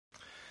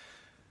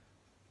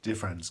Dear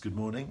friends, good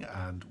morning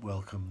and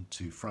welcome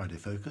to Friday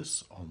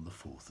Focus on the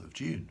 4th of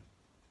June.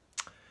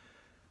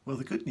 Well,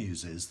 the good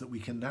news is that we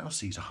can now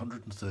seat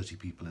 130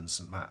 people in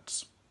St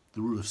Matt's.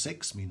 The rule of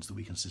 6 means that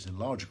we can sit in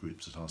larger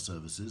groups at our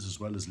services, as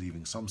well as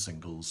leaving some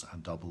singles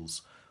and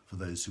doubles for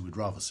those who would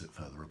rather sit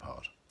further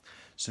apart.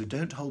 So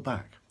don't hold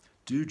back.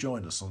 Do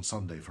join us on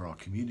Sunday for our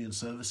communion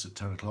service at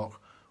 10 o'clock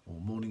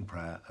or morning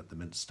prayer at the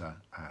Minster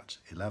at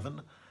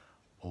 11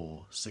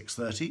 or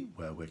 6:30,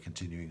 where we're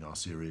continuing our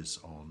series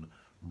on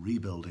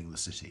rebuilding the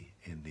city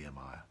in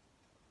Nehemiah.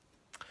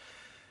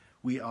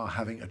 We are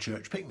having a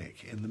church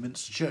picnic in the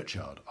Minster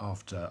churchyard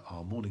after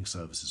our morning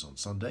services on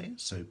Sunday,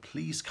 so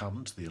please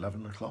come to the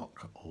 11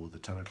 o'clock or the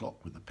 10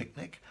 o'clock with the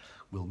picnic.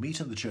 We'll meet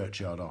in the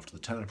churchyard after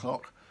the 10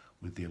 o'clock,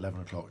 with the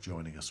 11 o'clock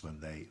joining us when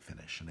they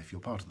finish. And if you're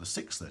part of the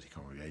 6:30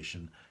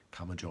 congregation,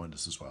 come and join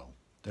us as well.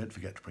 Don't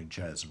forget to bring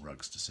chairs and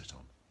rugs to sit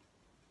on.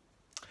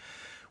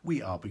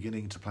 We are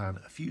beginning to plan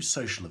a few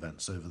social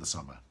events over the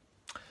summer.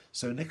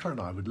 So Nicola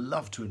and I would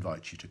love to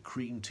invite you to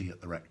cream tea at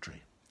the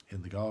rectory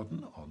in the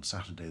garden on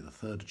Saturday the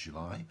 3rd of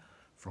July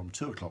from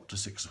 2 o'clock to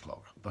 6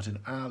 o'clock, but in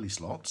hourly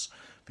slots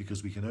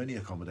because we can only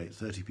accommodate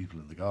 30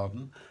 people in the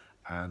garden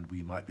and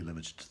we might be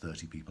limited to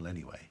 30 people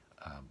anyway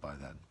by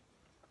then.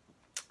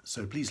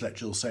 So please let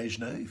Jill Sage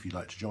know if you'd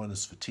like to join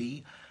us for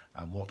tea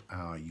and what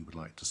hour you would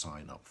like to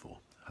sign up for.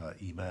 Her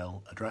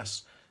email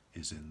address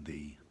is in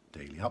the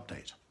daily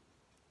update.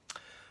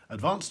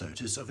 Advance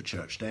notice of a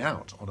church day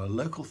out on a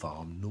local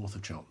farm north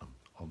of Cheltenham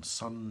on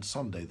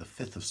Sunday the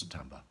 5th of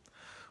September.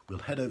 We'll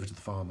head over to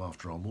the farm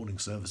after our morning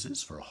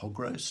services for a hog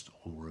roast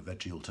or a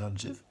veggie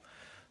alternative.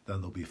 Then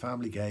there'll be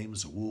family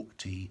games, a walk,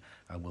 tea,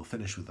 and we'll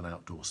finish with an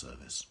outdoor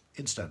service.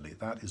 Incidentally,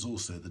 that is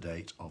also the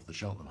date of the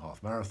Cheltenham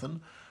Half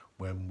Marathon,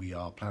 when we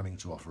are planning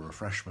to offer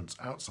refreshments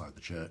outside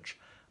the church,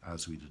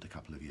 as we did a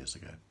couple of years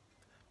ago.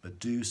 But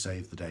do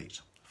save the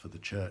date for the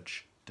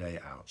church day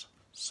out,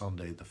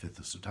 Sunday the 5th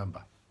of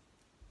September.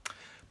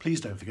 Please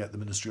don't forget the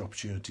ministry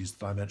opportunities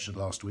that I mentioned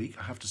last week.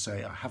 I have to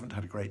say I haven't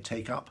had a great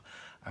take-up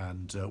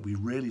and we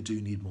really do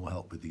need more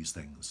help with these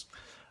things.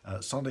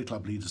 Sunday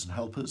Club leaders and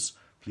helpers,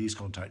 please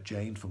contact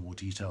Jane for more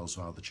details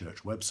via the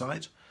church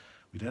website.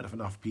 We don't have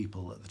enough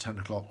people at the 10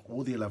 o'clock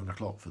or the 11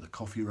 o'clock for the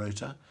coffee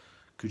rota.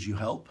 Could you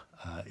help?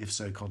 If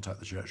so, contact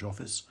the church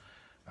office.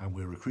 And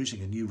we're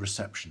recruiting a new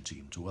reception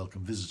team to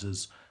welcome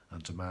visitors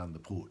and to man the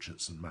porch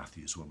at St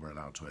Matthew's when we're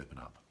allowed to open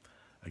up.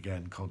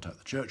 Again, contact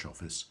the church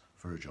office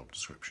for a job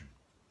description.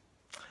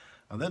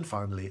 And then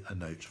finally, a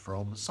note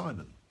from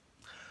Simon.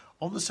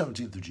 On the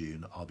 17th of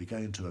June, I'll be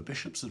going to a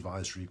Bishop's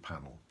Advisory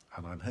panel,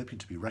 and I'm hoping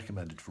to be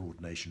recommended for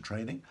ordination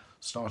training,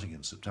 starting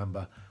in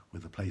September,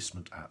 with a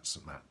placement at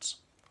St Matt's.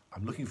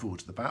 I'm looking forward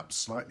to the BAPS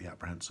slightly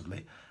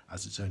apprehensively,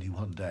 as it's only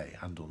one day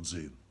and on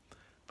Zoom.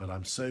 But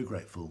I'm so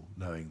grateful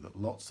knowing that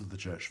lots of the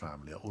church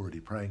family are already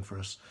praying for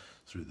us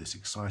through this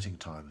exciting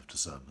time of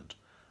discernment,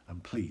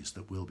 and pleased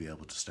that we'll be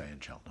able to stay in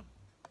Cheltenham.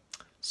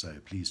 So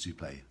please do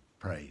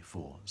pray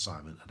for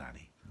Simon and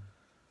Annie.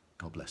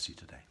 God bless you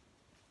today.